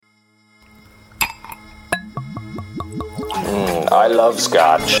I love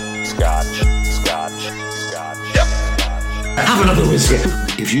scotch. Scotch. Yep. Have another whiskey.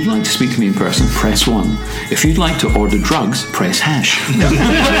 If you'd like to speak to me in person, press 1. If you'd like to order drugs, press hash.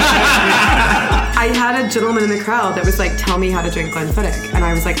 I had a gentleman in the crowd that was like, tell me how to drink Glenfiddich. And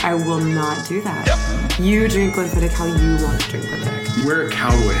I was like, I will not do that. Yep. You drink Glenfiddich how you want to drink Glenfiddich. You wear a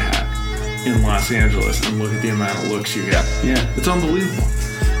cowboy hat in Los Angeles and look at the amount of looks you get. Yeah. It's unbelievable.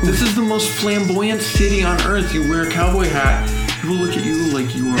 This is the most flamboyant city on earth. You wear a cowboy hat, people look at you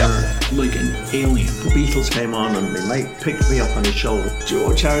like you are like an alien. The Beatles came on and my mate picked me up on his shoulder.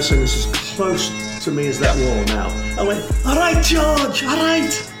 George Harrison is as close to me as that wall now. I went, all right, George, all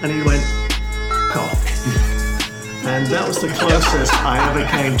right. And he went, cough. And that was the closest I ever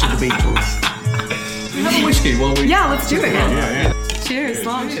came to the Beatles. You have a whiskey while we... Yeah, let's do it. Yeah. Cheers,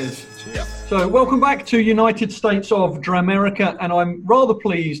 Lodge. So welcome back to United States of Dramerica, and I'm rather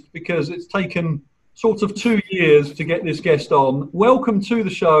pleased because it's taken sort of 2 years to get this guest on. Welcome to the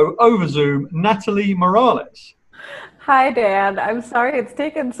show over Zoom, Natalie Morales. Hi, Dan. I'm sorry it's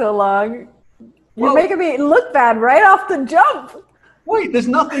taken so long. You're making me look bad right off the jump. Wait, there's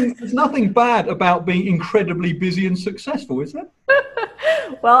nothing bad about being incredibly busy and successful, is there?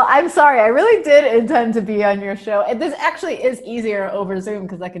 Well, I'm sorry. I really did intend to be on your show. And this actually is easier over Zoom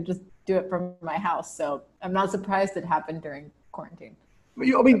because I can just do it from my house. So I'm not surprised it happened during quarantine.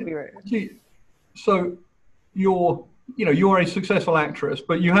 So you're a successful actress,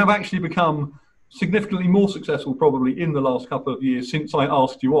 but you have actually become significantly more successful probably in the last couple of years since I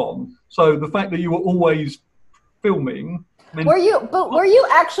asked you on. So the fact that you were always filming... Were you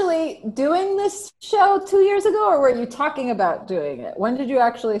actually doing this show 2 years ago, or were you talking about doing it? When did you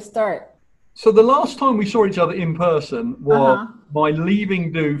actually start? So the last time we saw each other in person was my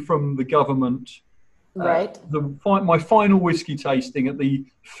leaving due from the government. Right. My final whiskey tasting at the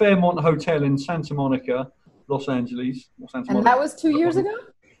Fairmont Hotel in Santa Monica, Los Angeles. And that was 2 years ago?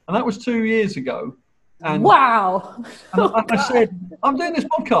 And that was 2 years ago. And wow. And I said, I'm doing this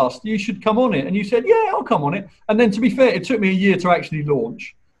podcast. You should come on it. And you said, yeah, I'll come on it. And then, to be fair, it took me a year to actually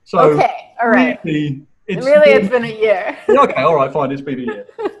launch. So okay, all right. Really, it's been a year. Okay, all right, fine. It's been a year.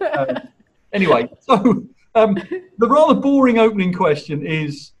 Anyway, so the rather boring opening question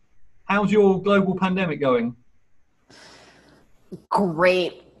is, how's your global pandemic going?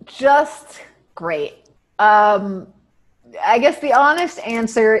 Great. Just great. I guess the honest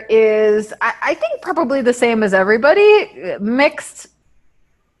answer is, I think probably the same as everybody, mixed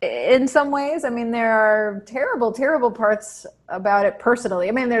in some ways. I mean, there are terrible, terrible parts about it personally.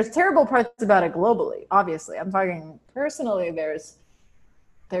 I mean, there's terrible parts about it globally, obviously. I'm talking personally, there's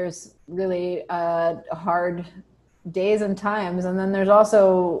really hard days and times. And then there's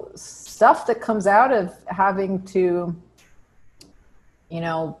also stuff that comes out of having to,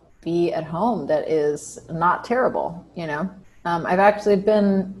 be at home that is not terrible, I've actually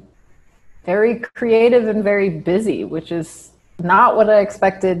been very creative and very busy, which is not what I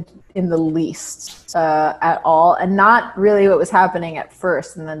expected in the least at all, and not really what was happening at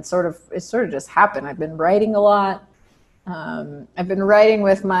first. And then it sort of just happened. I've been writing a lot. I've been writing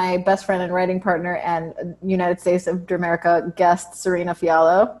with my best friend and writing partner and United States of Dramerica guest, Serena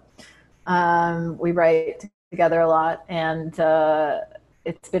Fiallo. We write together a lot, and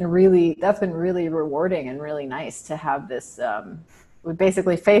that's been really rewarding and really nice to have this. We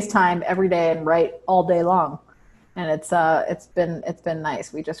basically FaceTime every day and write all day long, and it's been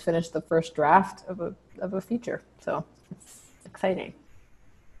nice. We just finished the first draft of a feature, so it's exciting.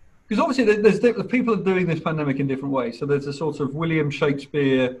 Because obviously there's people are doing this pandemic in different ways. So there's a sort of William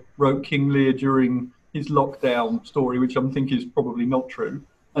Shakespeare wrote King Lear during his lockdown story, which I'm thinking is probably not true.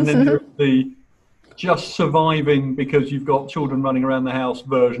 And then there's the just surviving because you've got children running around the house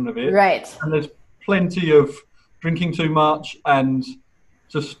version of it. Right. And there's plenty of drinking too much and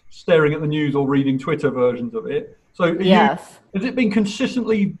just staring at the news or reading Twitter versions of it. So has it been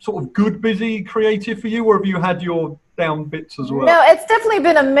consistently sort of good, busy, creative for you, or have you had your down bits as well? No, it's definitely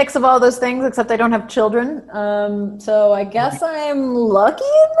been a mix of all those things, except I don't have children. So I guess I'm lucky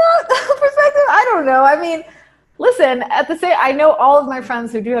in that perspective. I don't know. I mean, listen, I know all of my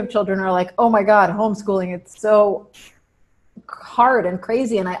friends who do have children are like, oh my God, homeschooling, it's so hard and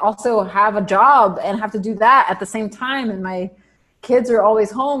crazy. And I also have a job and have to do that at the same time. And my kids are always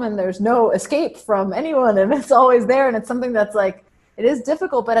home and there's no escape from anyone. And it's always there. And it's something that's like, it is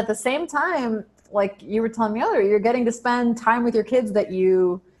difficult. But at the same time, like you were telling me earlier, you're getting to spend time with your kids that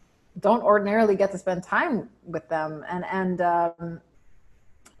you don't ordinarily get to spend time with them. And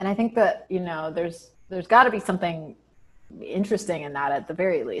I think that, there's got to be something interesting in that at the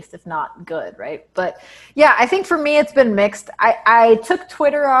very least, if not good, right? But yeah, I think for me it's been mixed. I took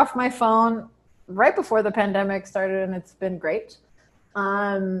Twitter off my phone right before the pandemic started, and it's been great.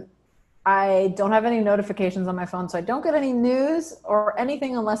 I don't have any notifications on my phone, so I don't get any news or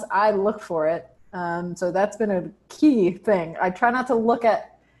anything unless I look for it. So that's been a key thing. I try not to look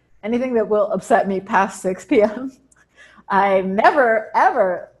at anything that will upset me past 6 p.m. I never,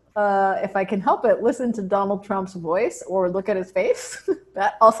 ever, if I can help it, listen to Donald Trump's voice or look at his face.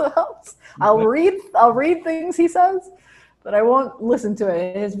 That also helps. I'll read things he says, but I won't listen to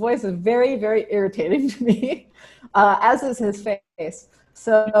it. His voice is very, very irritating to me, as is his face.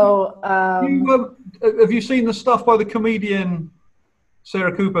 So, have you seen the stuff by the comedian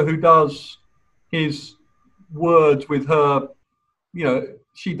Sarah Cooper, who does his words with her? You know,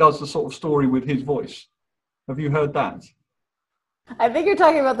 she does the sort of story with his voice. Have you heard that? I think you're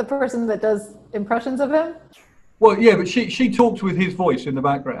talking about the person that does impressions of him. Well, yeah, but she talks with his voice in the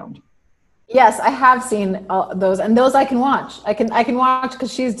background. Yes, I have seen those, and those I can watch. I can watch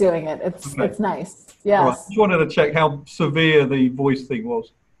because she's doing it. It's nice. Yes. Right. Just wanted to check how severe the voice thing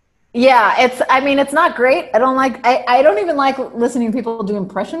was. Yeah, it's not great. I don't even like listening to people do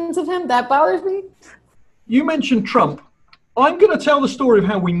impressions of him. That bothers me. You mentioned Trump. I'm going to tell the story of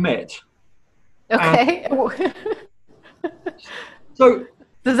how we met. Okay. So,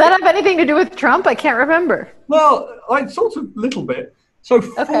 does that have anything to do with Trump? I can't remember. Well, I sort of little bit. So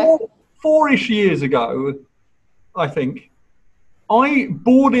four-ish years ago, I think, I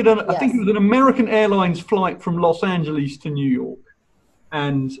boarded I think it was an American Airlines flight from Los Angeles to New York.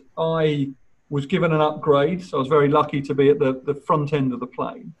 And I was given an upgrade, so I was very lucky to be at the front end of the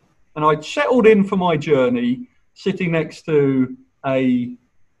plane. And I'd settled in for my journey, sitting next to a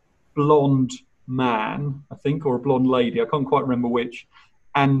blonde man, I think, or a blonde lady, I can't quite remember which.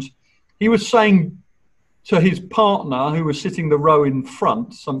 And he was saying to his partner, who was sitting the row in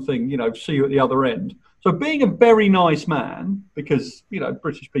front, something, see you at the other end. So being a very nice man, because,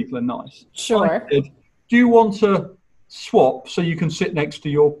 British people are nice. Sure. I said, do you want to swap so you can sit next to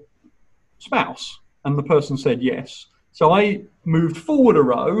your spouse? And the person said yes. So I moved forward a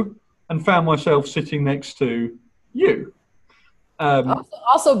row and found myself sitting next to you.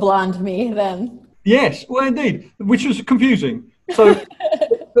 Also blonde me then. Yes, well, indeed, which was confusing. So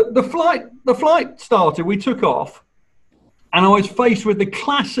the flight started, we took off, and I was faced with the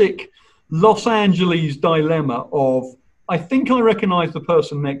classic Los Angeles dilemma of, I think I recognize the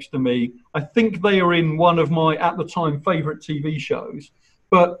person next to me. I think they are in one of my, at the time, favorite TV shows.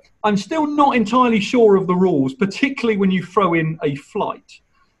 But I'm still not entirely sure of the rules, particularly when you throw in a flight,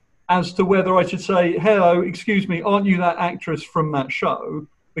 as to whether I should say, hello, excuse me, aren't you that actress from that show?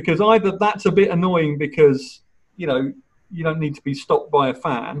 Because either that's a bit annoying because, you don't need to be stopped by a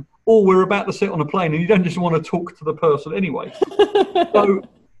fan, or we're about to sit on a plane and you don't just want to talk to the person anyway. So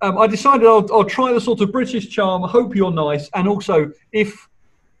I decided I'll try the sort of British charm, hope you're nice, and also if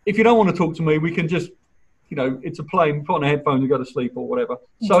you don't want to talk to me, we can just, it's a plane, put on a headphone and go to sleep or whatever.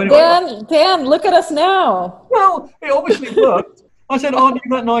 So anyway, Dan, look at us now. Well, it obviously worked. I said, aren't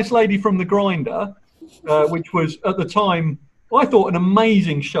you that nice lady from The Grinder, which was at the time, I thought, an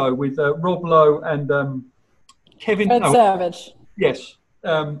amazing show with Rob Lowe and Kevin Savage. Yes,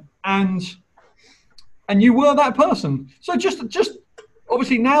 and you were that person. So just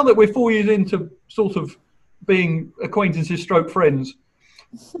obviously now that we're 4 years into sort of being acquaintances, stroke friends,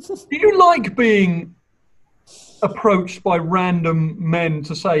 do you like being approached by random men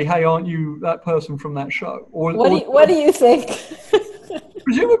to say, "Hey, aren't you that person from that show?" Or what do you think?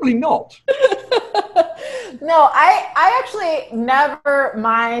 Presumably not. No, I actually never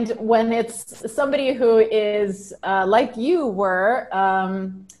mind when it's somebody who is like you were,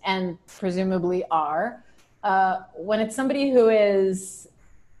 and presumably are, when it's somebody who is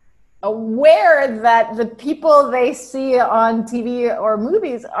aware that the people they see on TV or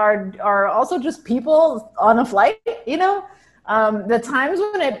movies are also just people on a flight, The times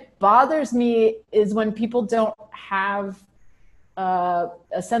when it bothers me is when people don't have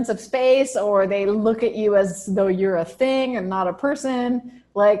a sense of space, or they look at you as though you're a thing and not a person.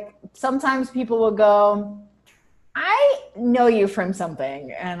 Like sometimes people will go, I know you from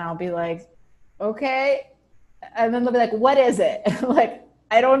something, and I'll be like, okay, and then they'll be like, what is it? Like,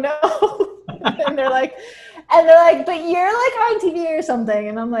 I don't know. and they're like, but you're like on TV or something,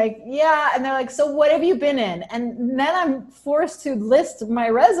 and I'm like, yeah, and they're like, so what have you been in? And then I'm forced to list my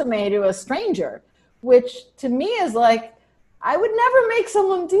resume to a stranger, which to me is like, I would never make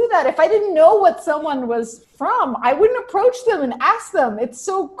someone do that. If I didn't know what someone was from, I wouldn't approach them and ask them. It's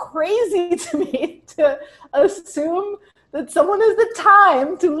so crazy to me to assume that someone has the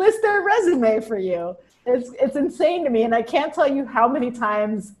time to list their resume for you. It's insane to me, and I can't tell you how many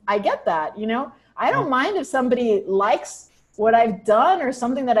times I get that, I don't mind if somebody likes what I've done or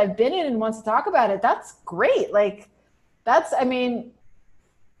something that I've been in and wants to talk about it, that's great. Like that's, I mean,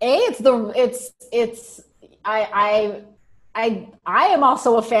 I am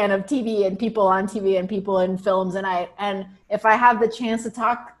also a fan of TV and people on TV and people in films. And if I have the chance to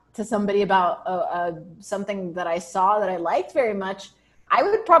talk to somebody about something that I saw that I liked very much, I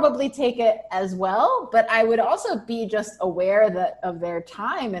would probably take it as well, but I would also be just aware of their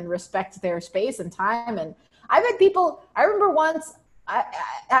time and respect their space and time. And I've had people, I remember once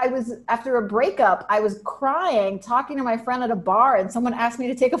I was, after a breakup, I was crying, talking to my friend at a bar, and someone asked me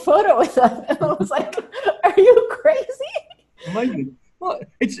to take a photo with them. And I was like, are you crazy? Amazing. Well,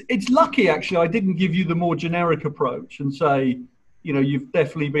 it's lucky, actually, I didn't give you the more generic approach and say, you know, you've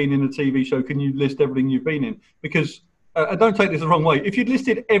definitely been in a TV show. Can you list everything you've been in? Because don't take this the wrong way. If you'd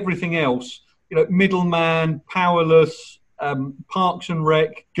listed everything else, you know, Middleman, Powerless, Parks and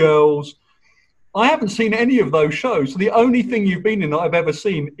Rec, Girls, I haven't seen any of those shows. So the only thing you've been in that I've ever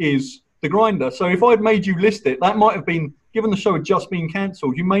seen is The Grinder. So if I'd made you list it, that might have been, given the show had just been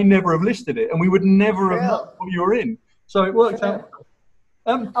cancelled, you may never have listed it, and we would never have known what you were in. So it worked out.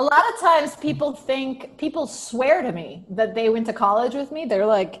 A lot of times people swear to me that they went to college with me. They're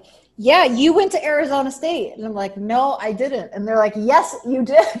like, yeah, you went to Arizona State. And I'm like, no, I didn't. And they're like, yes, you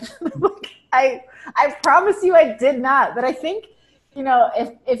did. I promise you I did not. But I think, you know,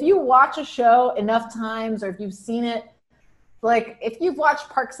 if you watch a show enough times, or if you've seen it, like if you've watched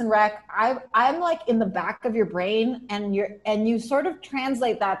Parks and Rec, I'm like in the back of your brain, and you sort of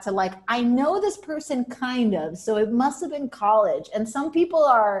translate that to like, I know this person kind of, so it must have been college. And some people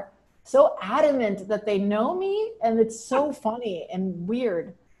are so adamant that they know me, and it's so funny and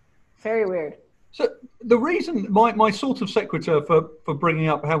weird. Very weird. So the reason my sort of sequitur for bringing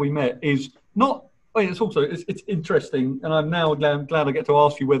up how we met is not, I mean, it's interesting, and I'm now glad I get to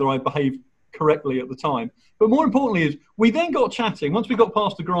ask you whether I behaved correctly at the time. But more importantly is we then got chatting. Once we got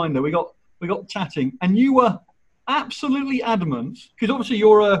past The Grinder, we got chatting, and you were absolutely adamant, because obviously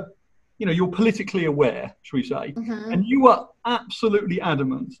you're politically aware, shall we say, and you were absolutely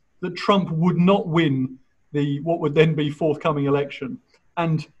adamant that Trump would not win what would then be forthcoming election.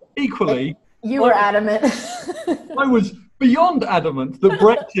 And equally, you were adamant. I was beyond adamant that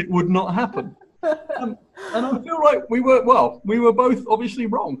Brexit would not happen. And I feel like we were both obviously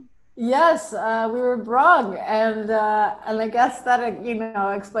wrong. Yes, we were wrong, and I guess that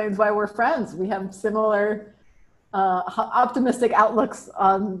explains why we're friends. We have similar optimistic outlooks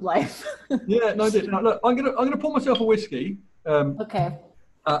on life. Yeah, no, I did. Now, look, I'm gonna pour myself a whiskey. Okay.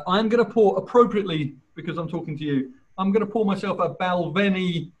 I'm gonna pour appropriately, because I'm talking to you. I'm gonna pour myself a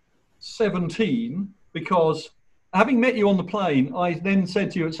Balvenie 17, because having met you on the plane, I then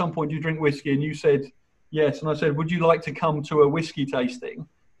said to you at some point, do you drink whiskey? And you said yes. And I said, would you like to come to a whiskey tasting?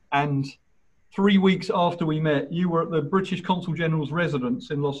 And 3 weeks after we met, you were at the British Consul General's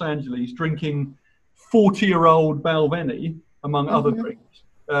residence in Los Angeles drinking 40-year-old Balvenie, among other drinks.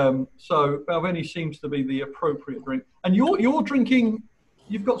 So Balvenie seems to be the appropriate drink. And you're drinking,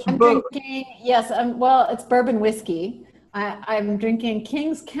 you've got some bourbon. Yes, well, it's bourbon whiskey. I'm drinking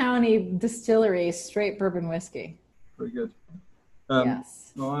Kings County Distillery straight bourbon whiskey. Very good.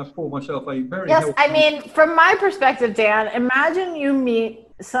 Yes. Well, I've poured myself a very Yes, I mean, from my perspective, Dan, imagine you meet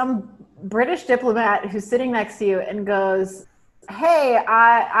some British diplomat who's sitting next to you and goes, hey,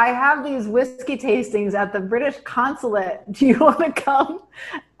 I have these whiskey tastings at the British consulate. Do you want to come?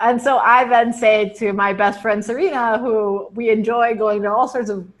 And so I then say to my best friend, Serena, who we enjoy going to all sorts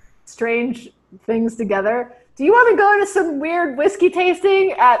of strange things together, do you want to go to some weird whiskey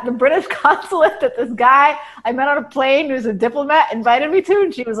tasting at the British consulate that this guy I met on a plane who's a diplomat invited me to?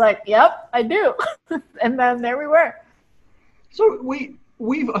 And she was like, yep, I do. And then there we were. So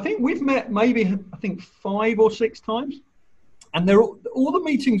I think we've met maybe 5 or 6 times. And all the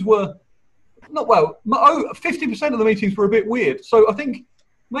meetings were 50% of the meetings were a bit weird. So I think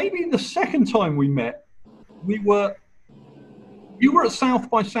maybe the second time we met, you were at South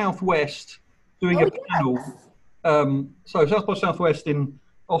by Southwest doing a panel. So South by Southwest in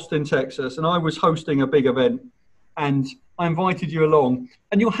Austin, Texas, and I was hosting a big event, and I invited you along,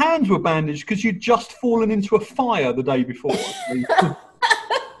 and your hands were bandaged because you'd just fallen into a fire the day before. Is that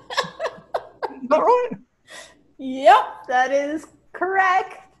right? Yep, that is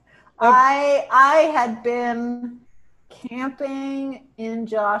correct. I had been camping in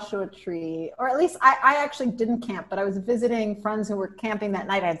Joshua Tree, or at least I actually didn't camp, but I was visiting friends who were camping that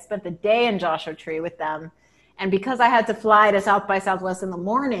night. I had spent the day in Joshua Tree with them. And because I had to fly to South by Southwest in the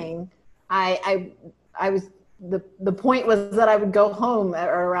morning, I was the point was that I would go home at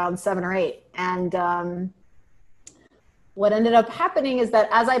around 7 or 8. And what ended up happening is that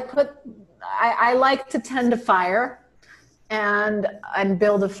as I like to tend to fire, and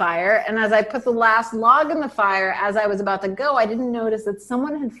build a fire. And as I put the last log in the fire, as I was about to go, I didn't notice that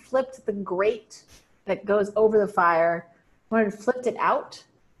someone had flipped the grate that goes over the fire. Someone had flipped it out.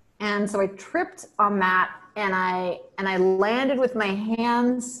 And so I tripped on that, and I landed with my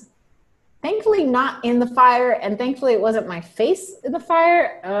hands, thankfully not in the fire, and thankfully it wasn't my face in the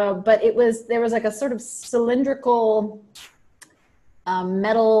fire, but there was like a sort of cylindrical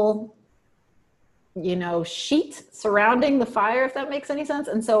metal, sheet surrounding the fire, if that makes any sense.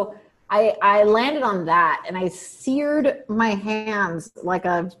 And so I landed on that, and I seared my hands like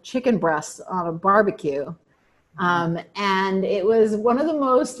a chicken breast on a barbecue. And it was one of the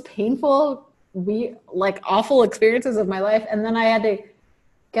most painful, awful experiences of my life. And then I had to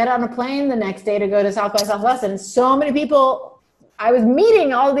get on a plane the next day to go to South by Southwest, and so many people, I was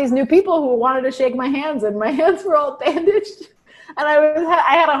meeting all these new people who wanted to shake my hands, and my hands were all bandaged. And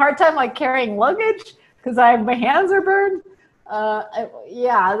I had a hard time carrying luggage because my hands are burned.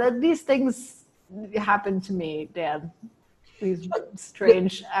 These things happen to me, Dan. These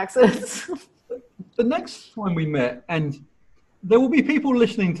strange accidents. The next time we met, and there will be people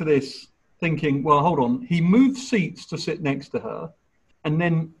listening to this thinking, well, hold on, he moved seats to sit next to her, and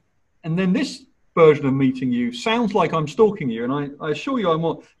then this version of meeting you sounds like I'm stalking you, and I assure you I'm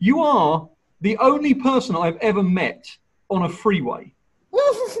not. You are the only person I've ever met on a freeway.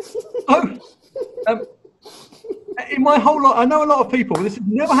 In my whole life, I know a lot of people, this has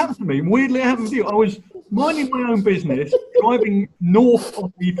never happened to me. Weirdly, it happened to you. I was minding my own business, driving north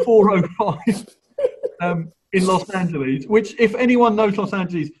on the 405 in Los Angeles, which, if anyone knows Los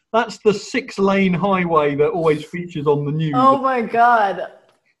Angeles, that's the 6-lane highway that always features on the news. Oh my God.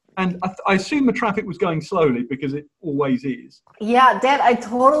 And I assume the traffic was going slowly because it always is. Yeah, Dad, I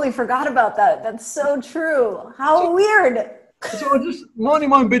totally forgot about that. That's so true. How weird. So I was just minding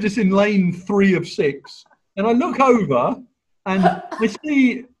my own business in lane 3 of 6, and I look over and I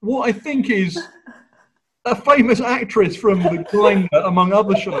see what I think is a famous actress from The Grinder, among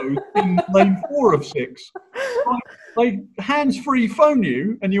other shows, in lane 4 of 6. I hands-free phone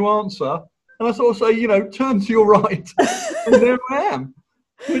you and you answer, and I sort of say, turn to your right, and there I am.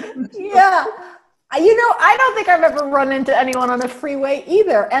 Yeah. I don't think I've ever run into anyone on a freeway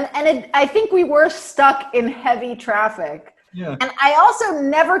either. And I think we were stuck in heavy traffic. Yeah. And I also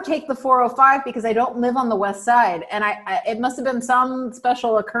never take the 405 because I don't live on the west side. And it must have been some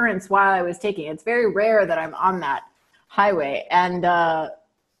special occurrence while I was taking it. It's very rare that I'm on that highway. And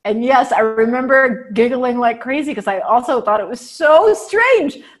yes, I remember giggling like crazy because I also thought it was so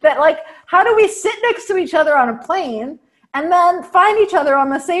strange that how do we sit next to each other on a plane and then find each other on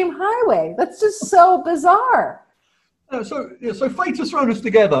the same highway? That's just so bizarre. So fate has thrown us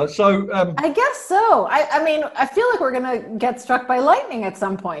together. So I guess so. I mean, I feel like we're gonna get struck by lightning at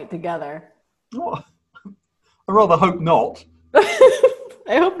some point together. I rather hope not.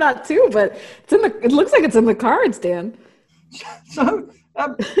 I hope not too, but it looks like it's in the cards, Dan. So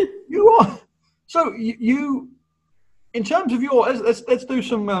you are. So you, in terms of your, let's do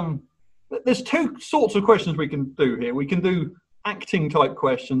some. There's 2 sorts of questions we can do here. We can do acting type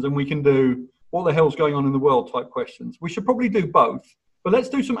questions, and we can do what the hell's going on in the world type questions. We should probably do both, but let's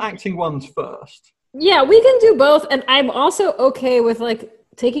do some acting ones first. Yeah, we can do both, and I'm also okay with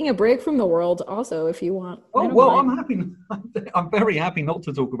taking a break from the world also, if you want. Oh, well, I'm happy. I'm very happy not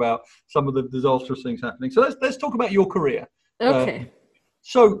to talk about some of the disastrous things happening. So let's talk about your career. Okay.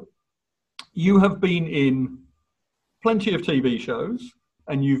 So you have been in plenty of TV shows,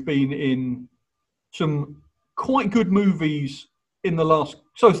 and you've been in some quite good movies in the last.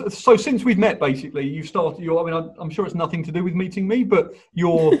 So since we've met, basically, you've started your. I mean, I'm sure it's nothing to do with meeting me, but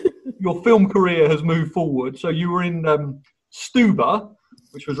your film career has moved forward. So you were in Stuber,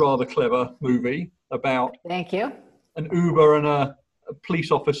 which was a rather clever movie about. Thank you. An Uber and a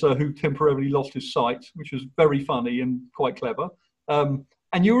police officer who temporarily lost his sight, which was very funny and quite clever. And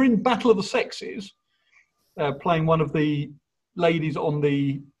you were in Battle of the Sexes, playing one of the ladies on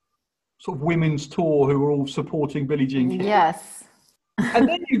the sort of women's tour who were all supporting Billie Jean King. Yes. And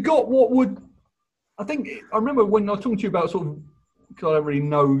then you got I remember when I was talking to you about sort of, because I don't really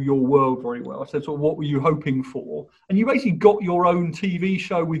know your world very well, I said sort of what were you hoping for? And you basically got your own TV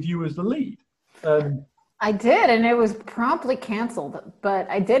show with you as the lead. I did, and it was promptly canceled, but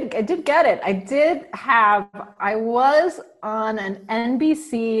I did get it. I was on an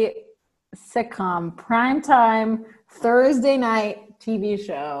NBC sitcom, primetime, Thursday night TV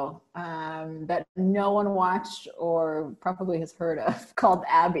show that no one watched or probably has heard of, called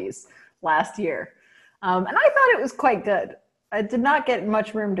Abby's, last year. And I thought it was quite good. I did not get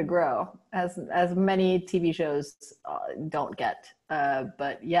much room to grow, as many TV shows don't get.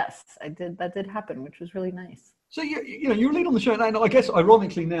 But yes, I did. That did happen, which was really nice. So you lead on the show, and I guess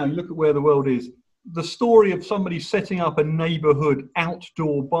ironically now you look at where the world is. The story of somebody setting up a neighbourhood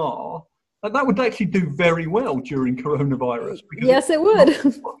outdoor bar that would actually do very well during coronavirus. Yes, it would.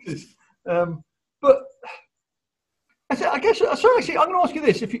 But I guess so. Actually, I'm going to ask you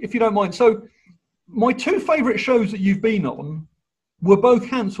this, if you don't mind. So, my two favourite shows that you've been on were both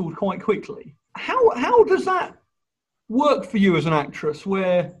cancelled quite quickly. How does that work for you as an actress?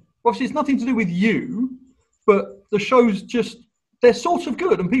 Where obviously it's nothing to do with you, but the shows they're sort of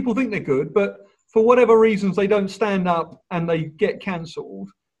good and people think they're good, but for whatever reasons they don't stand up and they get cancelled.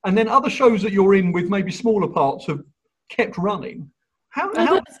 And then other shows that you're in with maybe smaller parts have kept running.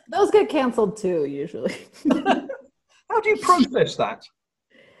 Those get canceled too, usually. How do you process that?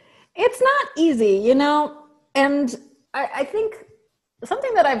 It's not easy, and I think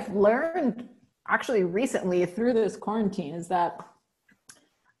something that I've learned actually recently through this quarantine is that,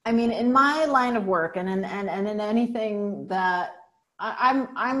 I mean, in my line of work and in anything that I'm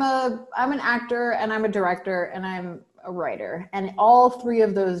an actor and I'm a director and I'm a writer, and all three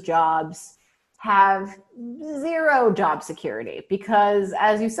of those jobs have zero job security because,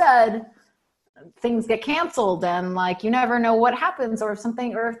 as you said, things get canceled and like you never know what happens or if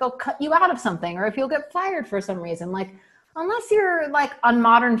they'll cut you out of something or if you'll get fired for some reason. Like, unless you're like on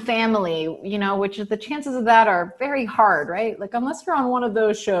Modern Family, which is the chances of that are very hard, right? Like, unless you're on one of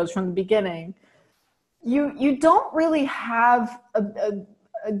those shows from the beginning, you don't really have a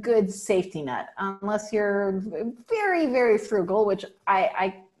good safety net unless you're very, very frugal, which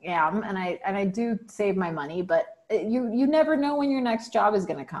I am, and I do save my money, but you never know when your next job is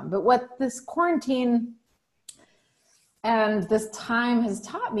going to come. But what this quarantine and this time has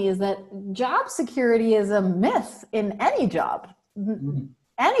taught me is that job security is a myth in any job. Mm-hmm.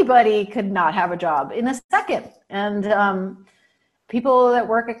 Anybody could not have a job in a second. And people that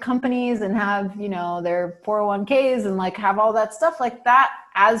work at companies and have, their 401ks and like have all that stuff like that,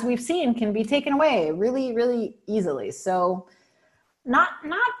 as we've seen, can be taken away really, really easily. So not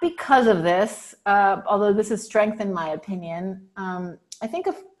because of this, although this has strengthened my opinion. I think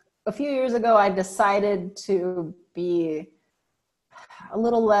a few years ago, I decided to be a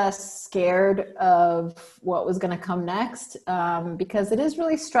little less scared of what was going to come next, because it is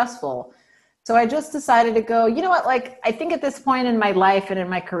really stressful. So I just decided to go, you know what, like, I think at this point in my life and in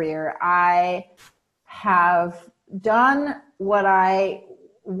my career, I have done what I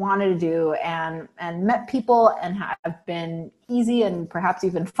wanted to do and met people and have been easy and perhaps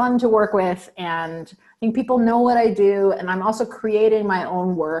even fun to work with. And I think people know what I do, and I'm also creating my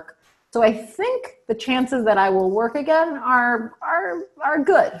own work. So I think the chances that I will work again are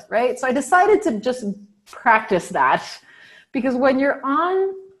good, right? So I decided to just practice that, because when you're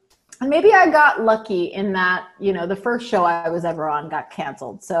on, and maybe I got lucky in that, the first show I was ever on got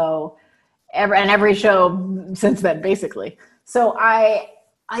canceled. So every show since then, basically. So I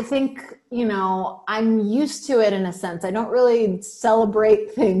think, I'm used to it in a sense. I don't really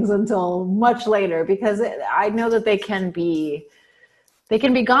celebrate things until much later because I know that they can be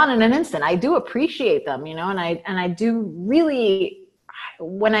gone in an instant. I do appreciate them, and I do really,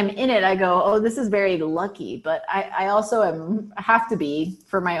 when I'm in it, I go, oh, this is very lucky. But I also have to be,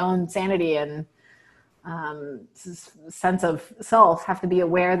 for my own sanity and sense of self, have to be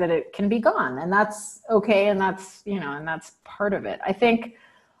aware that it can be gone, and that's okay, and that's and that's part of it. I think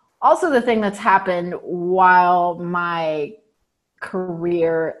also the thing that's happened while my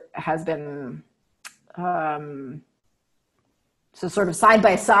career has been so sort of side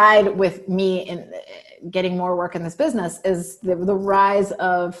by side with me in getting more work in this business is the rise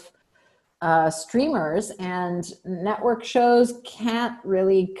of streamers, and network shows can't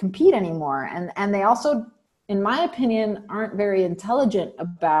really compete anymore. And they also, in my opinion, aren't very intelligent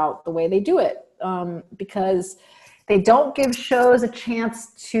about the way they do it, because they don't give shows a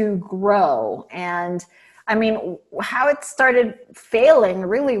chance to grow. And I mean, how it started failing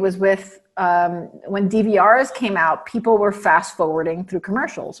really was with when DVRs came out, people were fast forwarding through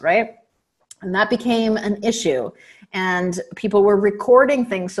commercials, right? And that became an issue. And people were recording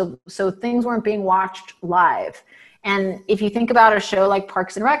things, so things weren't being watched live. And if you think about a show like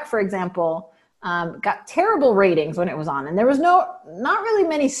Parks and Rec, for example, got terrible ratings when it was on. And there was not really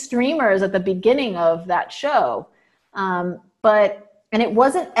many streamers at the beginning of that show. And it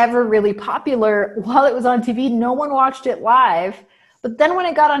wasn't ever really popular while it was on TV. No one watched it live. But then when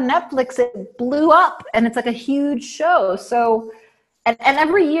it got on Netflix, it blew up, and it's like a huge show. So, and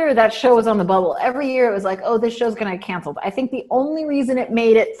every year that show was on the bubble. Every year it was like, oh, this show's going to get canceled. I think the only reason it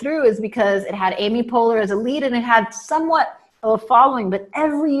made it through is because it had Amy Poehler as a lead, and it had somewhat of a following. But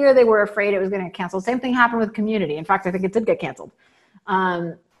every year they were afraid it was going to get canceled. Same thing happened with Community. In fact, I think it did get canceled.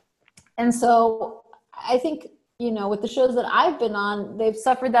 And so I think with the shows that I've been on, they've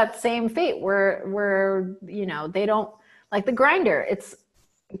suffered that same fate where they don't, like The Grinder. It's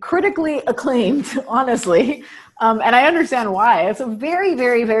critically acclaimed, honestly. And I understand why. It's a very,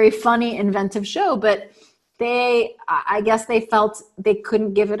 very, very funny, inventive show, but I guess they felt they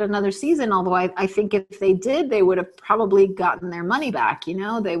couldn't give it another season. Although I think if they did, they would have probably gotten their money back.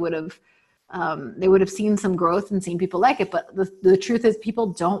 They would have seen some growth and seen people like it. But the truth is, people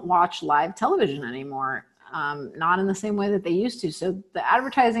don't watch live television anymore, not in the same way that they used to. So the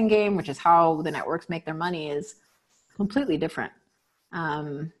advertising game, which is how the networks make their money, is completely different.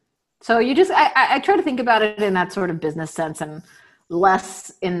 So I try to think about it in that sort of business sense, and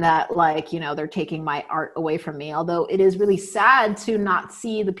less in that, they're taking my art away from me. Although it is really sad to not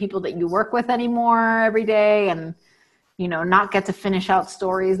see the people that you work with anymore every day, and, not get to finish out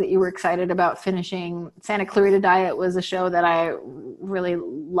stories that you were excited about finishing. Santa Clarita Diet was a show that I really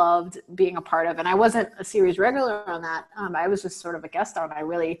loved being a part of. And I wasn't a series regular on that. I was just sort of a guest star, and I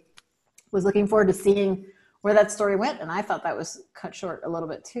really was looking forward to seeing where that story went. And I thought that was cut short a little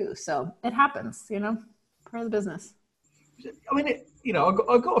bit too. So it happens, part of the business. I mean,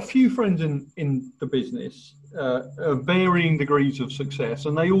 I've got a few friends in the business, of varying degrees of success,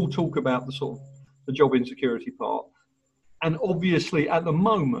 and they all talk about the sort of the job insecurity part. And obviously, at the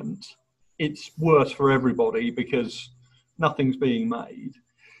moment, it's worse for everybody because nothing's being made.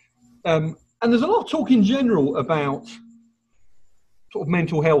 And there's a lot of talk in general about sort of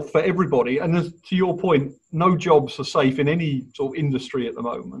mental health for everybody. And to your point, no jobs are safe in any sort of industry at the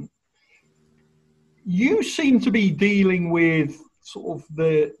moment. You seem to be dealing with sort of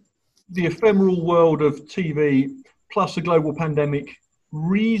the ephemeral world of TV plus a global pandemic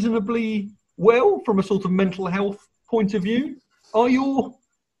reasonably well from a sort of mental health point of view. Are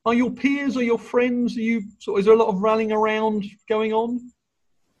your peers, are your friends, is there a lot of rallying around going on?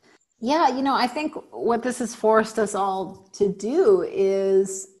 Yeah, I think what this has forced us all to do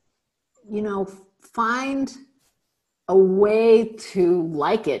is, find a way to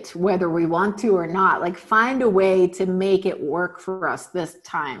like it, whether we want to or not. Like, find a way to make it work for us this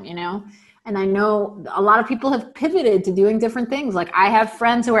time, And I know a lot of people have pivoted to doing different things. Like, I have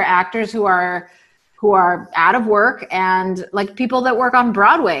friends who are actors who are out of work, and like people that work on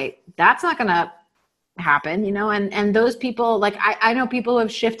Broadway, that's not going to happen, and those people, like I know people who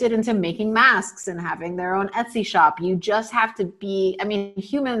have shifted into making masks and having their own Etsy shop. You just have to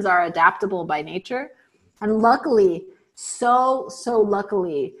humans are adaptable by nature. And luckily, so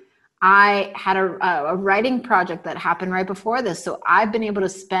luckily, I had a writing project that happened right before this. So I've been able to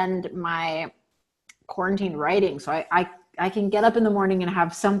spend my quarantine writing. So I can get up in the morning and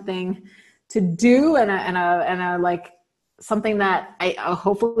have something to do, and a like something that I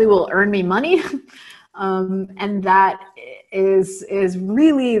hopefully will earn me money. And that is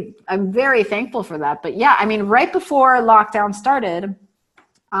really, I'm very thankful for that. But yeah, right before lockdown started,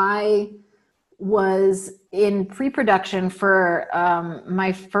 I was in pre-production for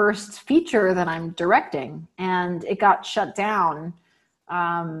my first feature that I'm directing, and it got shut down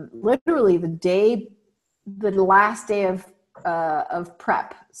literally the last day of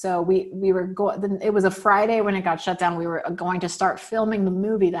prep. So we were it was a Friday when it got shut down. We were going to start filming the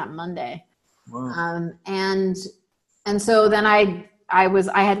movie that Monday. Wow. And so then I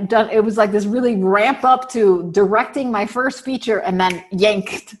had done, it was like this really ramp up to directing my first feature and then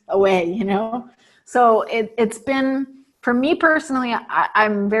yanked away, So it's been, for me personally,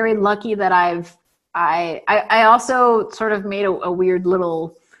 I'm very lucky that I also sort of made a weird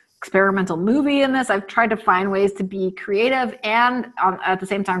little experimental movie in this. I've tried to find ways to be creative and at the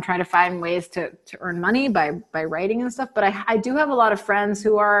same time trying to find ways to earn money by writing and stuff. But I do have a lot of friends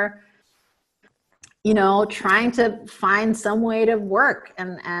who are, trying to find some way to work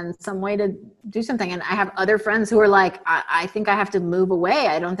and some way to do something. And I have other friends who are like, I think I have to move away.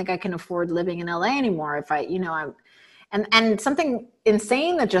 I don't think I can afford living in LA anymore. If and something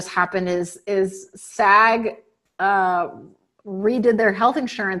insane that just happened is SAG redid their health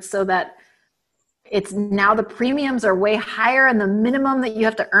insurance so that it's now the premiums are way higher and the minimum that you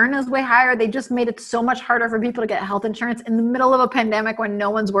have to earn is way higher. They just made it so much harder for people to get health insurance in the middle of a pandemic when no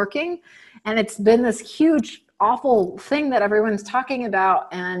one's working. And it's been this huge, awful thing that everyone's talking about.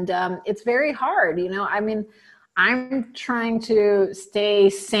 And it's very hard, I'm trying to stay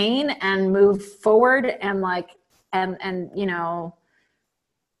sane and move forward and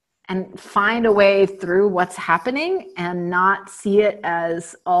and find a way through what's happening and not see it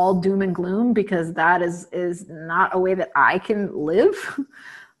as all doom and gloom, because that is not a way that I can live.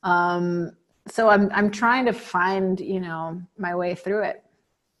 So I'm trying to find, my way through it.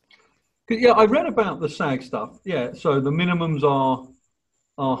 Yeah, I read about the SAG stuff. Yeah, so the minimums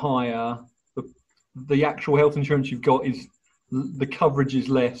are higher. the actual health insurance you've got is the coverage is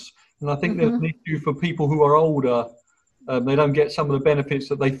less. And I think there's an issue for people who are older. They don't get some of the benefits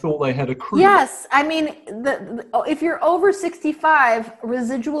that they thought they had accrued. Yes, I mean, if you're over 65,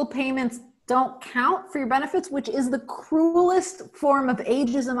 residual payments don't count for your benefits, which is the cruelest form of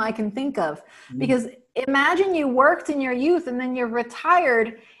ageism I can think of. Because imagine you worked in your youth and then you're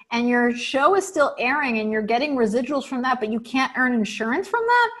retired and your show is still airing and you're getting residuals from that, but you can't earn insurance from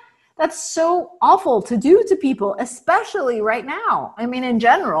that. That's so awful to do to people, especially right now. I mean, in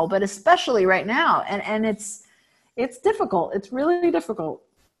general, but especially right now. And it's difficult. It's really difficult.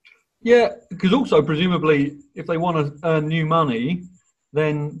 Yeah, because also presumably if they want to earn new money,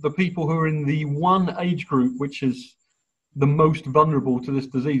 then the people who are in the one age group, which is the most vulnerable to this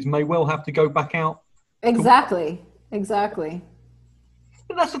disease, may well have to go back out. Exactly.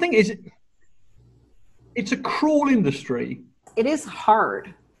 But that's the thing, is it's a cruel industry. It is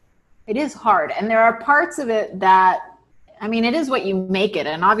hard. And there are parts of it that, I mean, it is what you make it.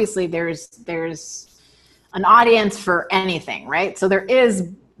 And obviously there's an audience for anything, right? So there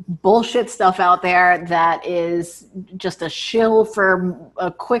is bullshit stuff out there that is just a shill for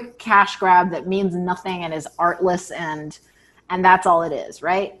a quick cash grab that means nothing and is artless, and that's all it is,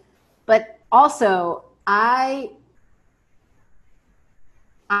 right? But also I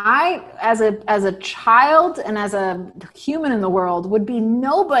as a child and as a human in the world would be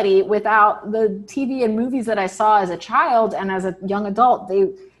nobody without the TV and movies that I saw as a child and as a young adult.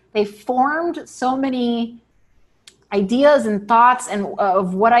 They formed so many ideas and thoughts and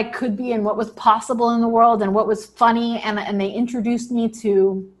of what I could be and what was possible in the world and what was funny, and they introduced me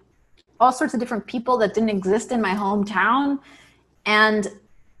to all sorts of different people that didn't exist in my hometown, and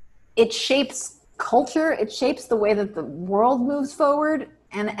it shapes culture, it shapes the way that the world moves forward,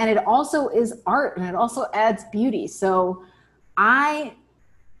 and it also is art, and it also adds beauty. So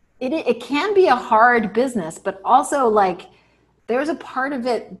it can be a hard business, but also like there's a part of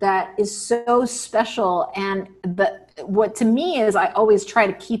it that is so special, and what to me is I always try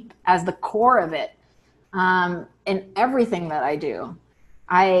to keep as the core of it in everything that I do.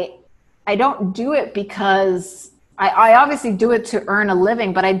 I don't do it because I obviously do it to earn a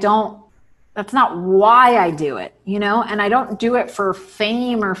living, but that's not why I do it, and I don't do it for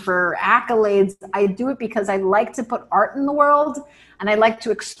fame or for accolades. I do it because I like to put art in the world, and I like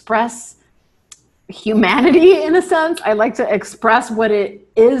to express humanity in a sense. I like to express what it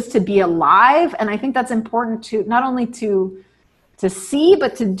is to be alive, and I think that's important to not only to see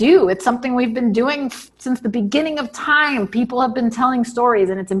but to do. It's something we've been doing since the beginning of time. People have been telling stories,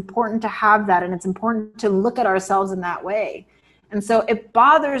 and it's important to have that, and it's important to look at ourselves in that way. And so it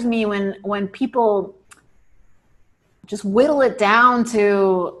bothers me when people just whittle it down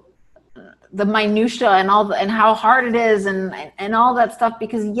to the minutia and how hard it is and all that stuff,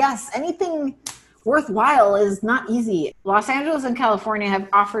 because yes, anything worthwhile is not easy. Los Angeles and California have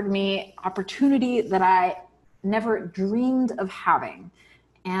offered me opportunity that I never dreamed of having.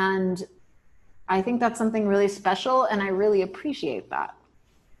 And I think that's something really special, and I really appreciate that.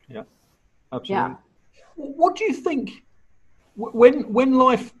 Yeah, absolutely. Yeah. What do you think when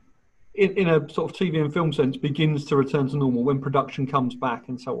life in a sort of TV and film sense begins to return to normal, when production comes back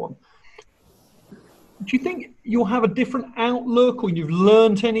and so on, do you think you'll have a different outlook, or you've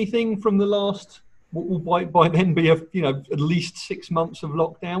learned anything from the last, what will by then be at least 6 months of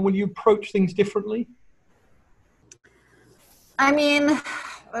lockdown? Will you approach things differently? I mean,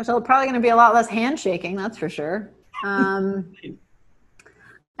 there's probably going to be a lot less handshaking, that's for sure. I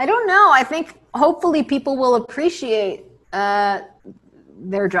don't know. I think hopefully people will appreciate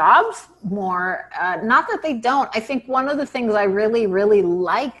their jobs more. Not that they don't. I think one of the things I really, really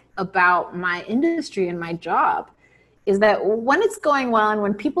like about my industry and my job is that when it's going well and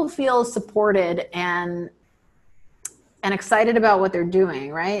when people feel supported and excited about what they're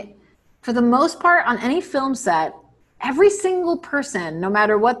doing, right? For the most part, on any film set, every single person, no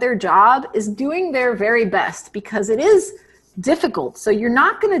matter what their job, is doing their very best, because it is difficult. So you're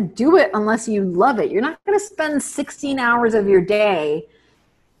not going to do it unless you love it. You're not going to spend 16 hours of your day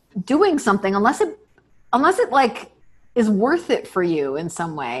doing something unless it like is worth it for you in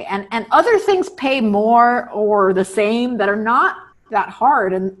some way. And other things pay more or the same that are not that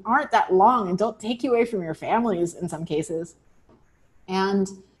hard and aren't that long and don't take you away from your families in some cases. And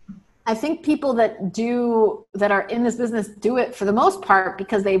I think people that are in this business do it for the most part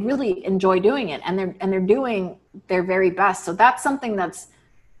because they really enjoy doing it, and they're doing their very best. So that's something that's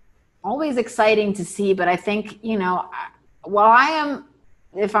always exciting to see. But I think, while I am,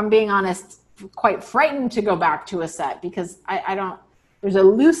 if I'm being honest, quite frightened to go back to a set, because I don't, there's a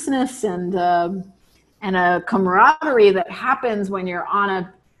looseness and a camaraderie that happens when you're on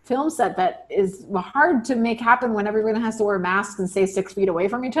film set that is hard to make happen when everyone has to wear masks and stay 6 feet away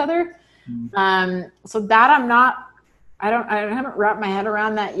from each other. So that I haven't wrapped my head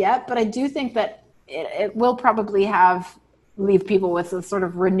around that yet, but I do think that it will probably leave people with a sort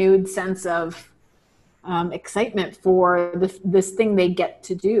of renewed sense of excitement for this thing they get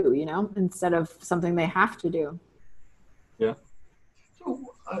to do, instead of something they have to do. Yeah.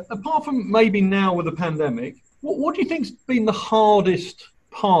 So apart from maybe now with the pandemic, what do you think's been the hardest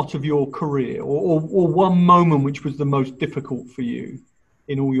part of your career, or one moment which was the most difficult for you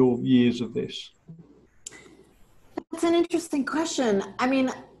in all your years of this? That's an interesting question. I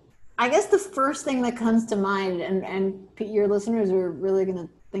mean, I guess the first thing that comes to mind, and your listeners are really going to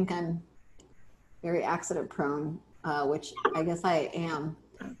think I'm very accident prone, which I guess I am.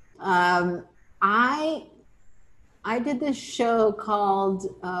 I did this show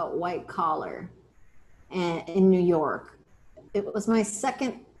called White Collar in New York. It was my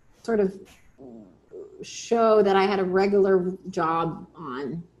second sort of show that I had a regular job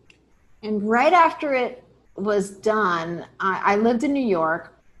on. And right after it was done, I lived in New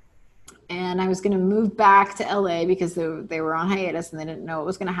York, and I was going to move back to LA because they were on hiatus and they didn't know what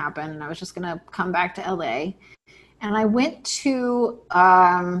was going to happen. And I was just going to come back to LA. And I went to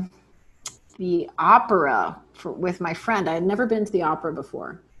the opera with my friend. I had never been to the opera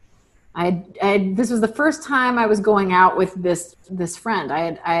before. This was the first time I was going out with this friend.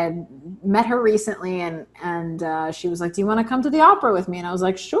 I had met her recently, and she was like, "Do you want to come to the opera with me?" And I was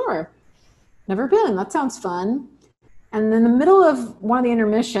like, "Sure. Never been. That sounds fun." And in the middle of one of the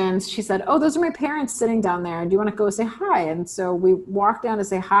intermissions, she said, "Oh, those are my parents sitting down there. Do you want to go say hi?" And so we walked down to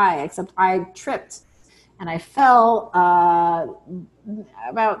say hi, except I tripped and I fell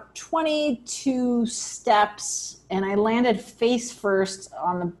about 22 steps, and I landed face first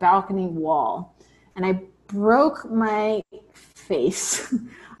on the balcony wall, and I broke my face.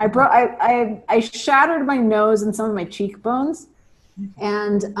 I shattered my nose and some of my cheekbones,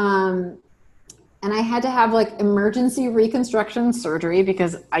 and I had to have like emergency reconstruction surgery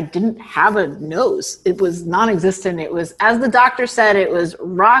because I didn't have a nose. It was non-existent. It was, as the doctor said, it was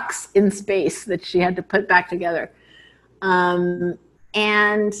rocks in space that she had to put back together.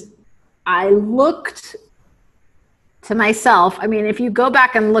 And I looked to myself. I mean, if you go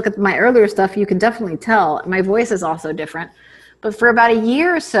back and look at my earlier stuff, you can definitely tell my voice is also different. But for about a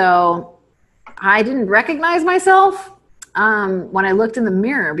year or so, I didn't recognize myself when I looked in the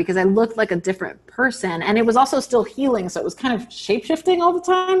mirror, because I looked like a different person, and it was also still healing, so it was kind of shape-shifting all the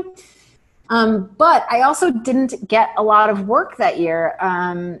time. But I also didn't get a lot of work that year.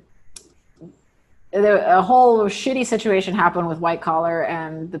 A whole shitty situation happened with White Collar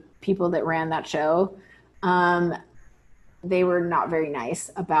and the people that ran that show. They were not very nice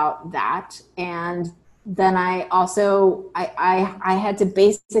about that, and then I also I had to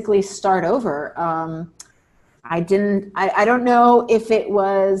basically start over. I don't know if it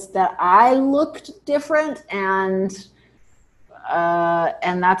was that I looked different and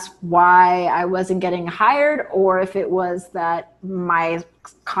that's why I wasn't getting hired, or if it was that my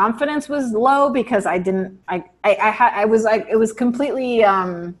confidence was low because it was completely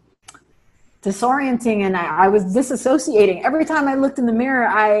disorienting, and I was disassociating. Every time I looked in the mirror,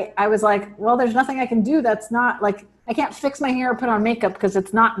 I was like, well, there's nothing I can do. That's not like, I can't fix my hair or put on makeup because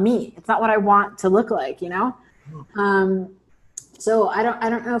it's not me. It's not what I want to look like, you know? So I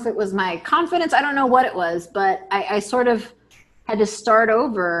don't know if it was my confidence. I don't know what it was, but I sort of had to start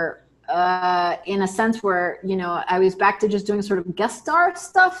over in a sense where, you know, I was back to just doing sort of guest star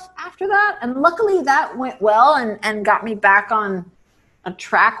stuff after that. And luckily that went well and got me back on a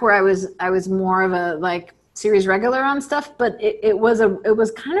track where I was more of a like series regular on stuff, but it was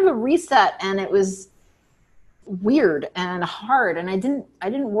kind of a reset, and it was weird and hard, and I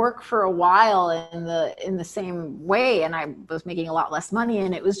didn't work for a while in the same way, and I was making a lot less money,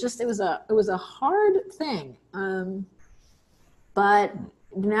 and it was a hard thing. But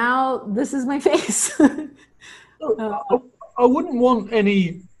now this is my face. I wouldn't want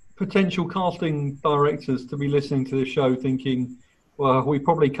any potential casting directors to be listening to the show thinking, well, we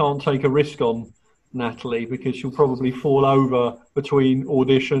probably can't take a risk on Natalie because she'll probably fall over between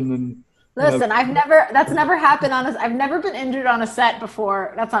audition and. Listen, that's never happened I've never been injured on a set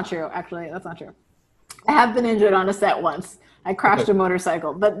before. That's not true, actually. That's not true. I have been injured on a set once. I crashed a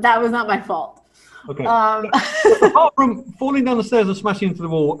motorcycle, but that was not my fault. Okay. Apart from falling down the stairs and smashing into the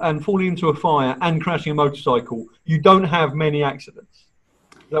wall and falling into a fire and crashing a motorcycle, you don't have many accidents.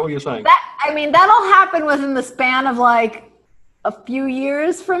 Is that what you're saying? That all happened within the span of like a few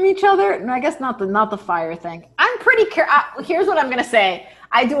years from each other. No, I guess not the fire thing. I'm pretty here's what I'm going to say.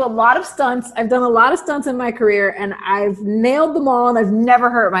 I do a lot of stunts. I've done a lot of stunts in my career, and I've nailed them all, and I've never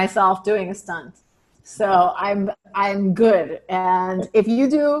hurt myself doing a stunt. So I'm good. And if you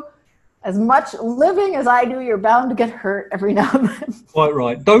do as much living as I do, you're bound to get hurt every now and then. Quite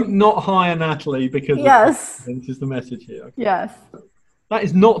right. Don't not hire Natalie because Yes. this is the message here. Okay. Yes. That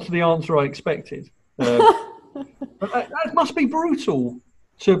is not the answer I expected. But that must be brutal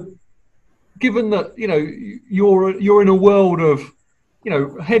to, given that you're in a world of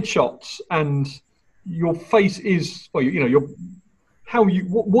headshots and your face is what you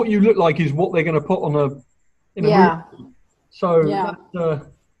look like is what they're going to put on a movie. So that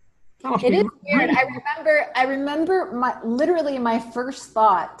must It be is weird. really- I remember my first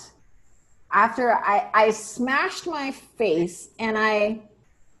thought after I smashed my face and I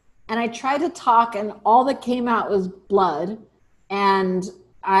tried to talk and all that came out was blood and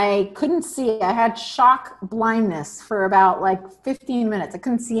I couldn't see. I had shock blindness for about like 15 minutes. I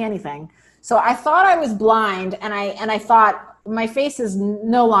couldn't see anything. So I thought I was blind and I thought my face is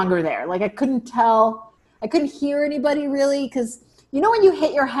no longer there. Like I couldn't tell. I couldn't hear anybody really because when you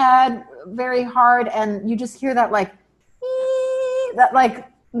hit your head very hard and you just hear that like that like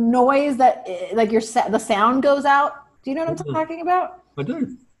noise that like the sound goes out. Do you know what I'm talking about? I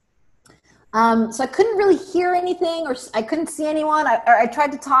do. So I couldn't really hear anything or I couldn't see anyone. I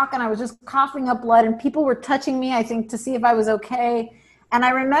tried to talk and I was just coughing up blood and people were touching me, I think, to see if I was okay. And I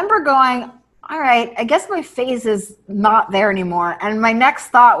remember going, all right, I guess my face is not there anymore. And my next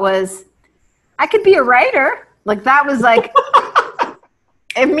thought was, I could be a writer. Like that was like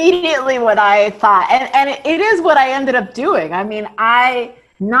immediately what I thought. And it is what I ended up doing. I mean,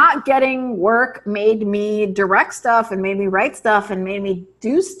 not getting work made me direct stuff and made me write stuff and made me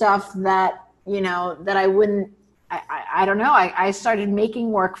do stuff that, that I wouldn't, I don't know. I started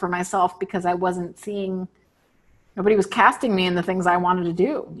making work for myself because I wasn't seeing, nobody was casting me in the things I wanted to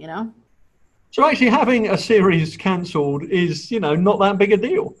do, So actually having a series cancelled is, not that big a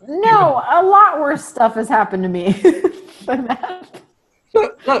deal. No, a lot worse stuff has happened to me than that.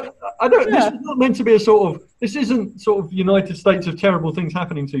 Look, I don't. Yeah. This is not meant to be this isn't sort of United States of terrible things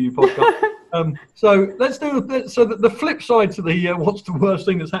happening to you podcast. So let's do the flip side to the what's the worst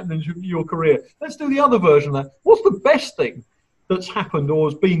thing that's happened in your career. Let's do the other version of that. What's the best thing that's happened or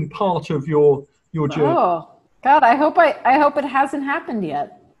has been part of your journey? Oh God, I hope it hasn't happened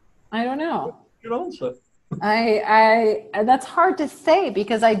yet. I don't know. Good answer. I that's hard to say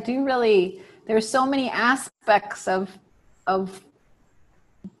because I do really. There's so many aspects of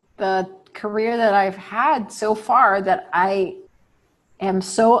the career that I've had so far that I am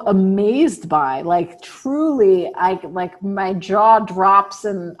so amazed by. Like truly, my jaw drops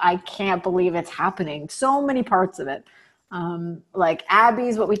and I can't believe it's happening. So many parts of it. Like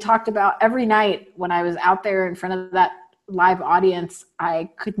Abby's, what we talked about every night when I was out there in front of that live audience,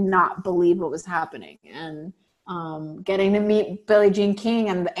 I could not believe what was happening. And getting to meet Billie Jean King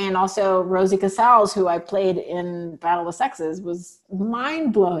and also Rosie Casals, who I played in Battle of the Sexes, was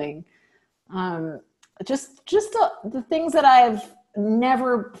mind-blowing. Just the things that I've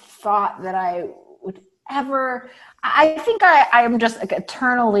never thought that I would ever. I think I am just like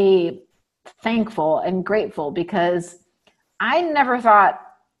eternally thankful and grateful because I never thought,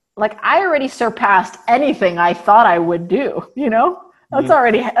 like I already surpassed anything I thought I would do, That's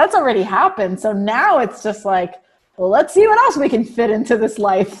already happened. So now it's just like, well, let's see what else we can fit into this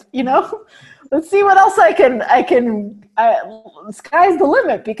life, Let's see what else I can. Sky's the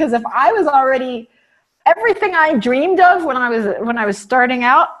limit because if I was already everything I dreamed of when I was starting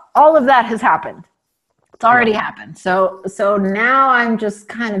out, all of that has happened. It's already happened. So now I'm just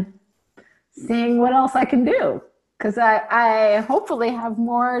kind of seeing what else I can do because I hopefully have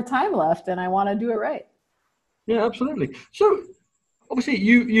more time left and I want to do it right. Yeah, absolutely. So obviously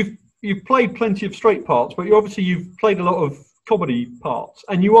you've played plenty of straight parts, but you've played a lot of comedy parts,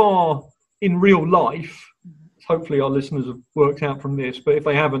 and you are in real life. Hopefully our listeners have worked out from this, but if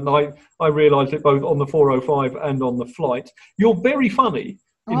they haven't, I realised it both on the 405 and on the flight. You're very funny.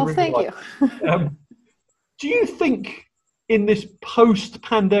 Well, thank you. Do you think in this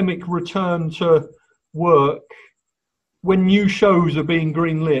post-pandemic return to work, when new shows are being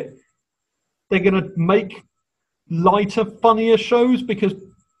greenlit, they're going to make lighter, funnier shows because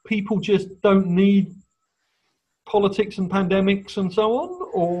people just don't need politics and pandemics and so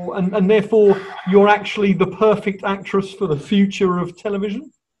on, and therefore you're actually the perfect actress for the future of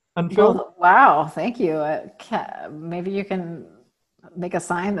television and film? Well, wow, thank you. Maybe you can make a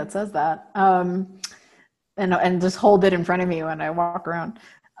sign that says that, and just hold it in front of me when I walk around.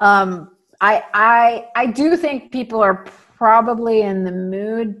 I do think people are probably in the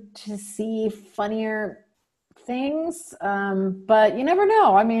mood to see funnier things. But you never know.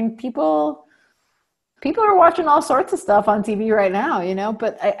 I mean, people are watching all sorts of stuff on TV right now, you know,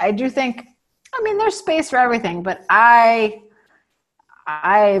 but I do think, I mean, there's space for everything, but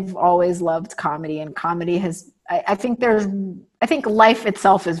I've always loved comedy, and comedy has, I think life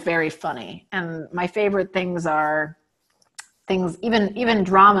itself is very funny. And my favorite things are things, even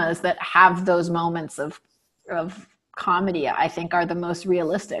dramas that have those moments of comedy, I think are the most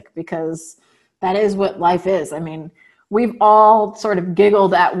realistic, because that is what life is. I mean, we've all sort of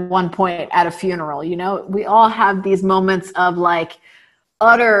giggled at one point at a funeral, you know, we all have these moments of like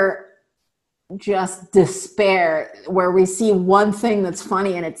utter just despair where we see one thing that's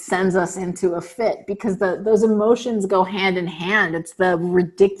funny and it sends us into a fit, because those emotions go hand in hand. It's the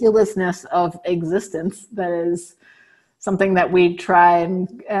ridiculousness of existence that is something that we try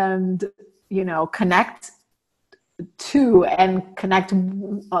and you know, connect to and connect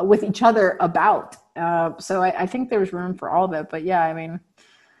with each other about. So I think there's room for all of it. But yeah, I mean,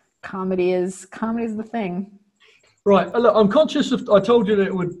 comedy is the thing. Right. Look, I'm conscious of, I told you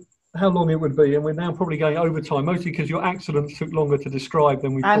that how long it would be, and we're now probably going over time, mostly because your accidents took longer to describe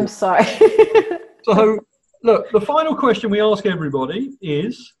than we thought. I'm sorry. So, look, the final question we ask everybody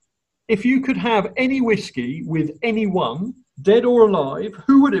is, if you could have any whiskey with anyone, dead or alive,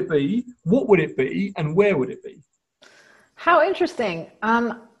 who would it be, what would it be, and where would it be? How interesting.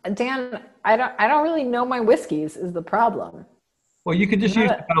 Dan, I don't really know my whiskeys is the problem. Well, you can just use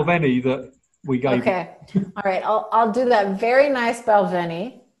the Balvenie that we gave you. Okay. All right. I'll do that very nice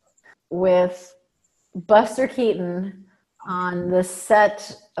Balvenie with Buster Keaton on the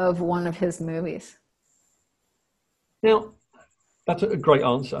set of one of his movies. Now, that's a great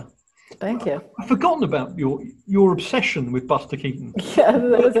answer. Thank you. I've forgotten about your obsession with Buster Keaton. Yeah,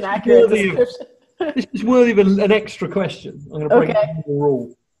 that was an accurate description. This is worthy of an extra question. I'm going to bring it in the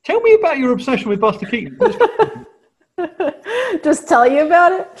rule. Tell me about your obsession with Buster Keaton. Just tell you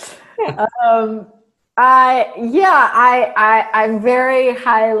about it? Yeah. I'm very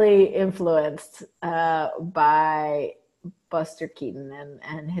highly influenced by Buster Keaton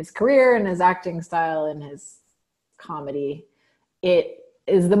and his career and his acting style and his comedy. It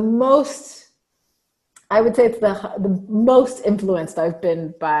is the most, I would say it's the most influenced I've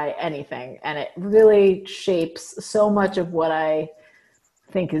been by anything. And it really shapes so much of what I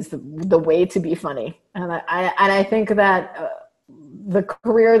think is the way to be funny. And I think that the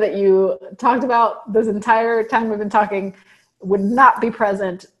career that you talked about this entire time we've been talking would not be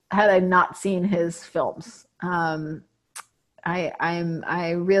present had I not seen his films. I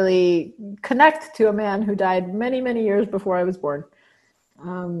really connect to a man who died many, many years before I was born.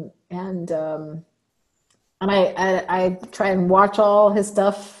 And I try and watch all his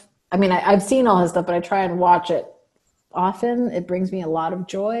stuff. I mean, I've seen all his stuff, but I try and watch it often. It brings me a lot of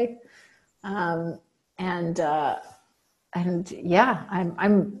joy. I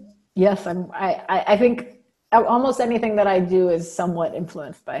think almost anything that I do is somewhat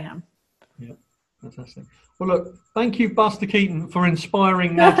influenced by him. Yeah, fantastic. Well, look, thank you, Buster Keaton, for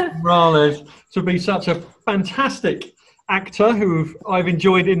inspiring Nelson Morales to be such a fantastic actor who I've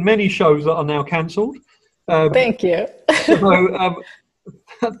enjoyed in many shows that are now cancelled. Thank you.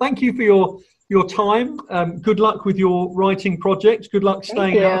 Thank you for your time. Good luck with your writing project. Good luck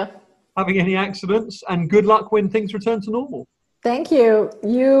staying up, having any accidents, and good luck when things return to normal. Thank you.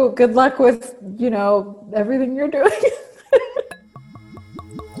 Good luck with, everything you're doing.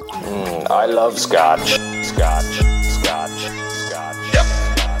 I love scotch. Scotch. Yep.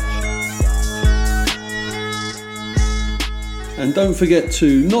 And don't forget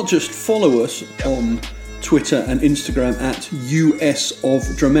to not just follow us on Twitter and Instagram at US of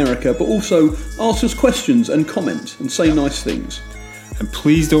Dramerica, but also ask us questions and comment and say nice things. And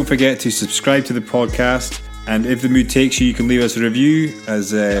please don't forget to subscribe to the podcast. And if the mood takes you, you can leave us a review,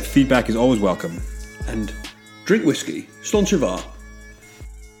 as feedback is always welcome. And drink whiskey. Slán sivar.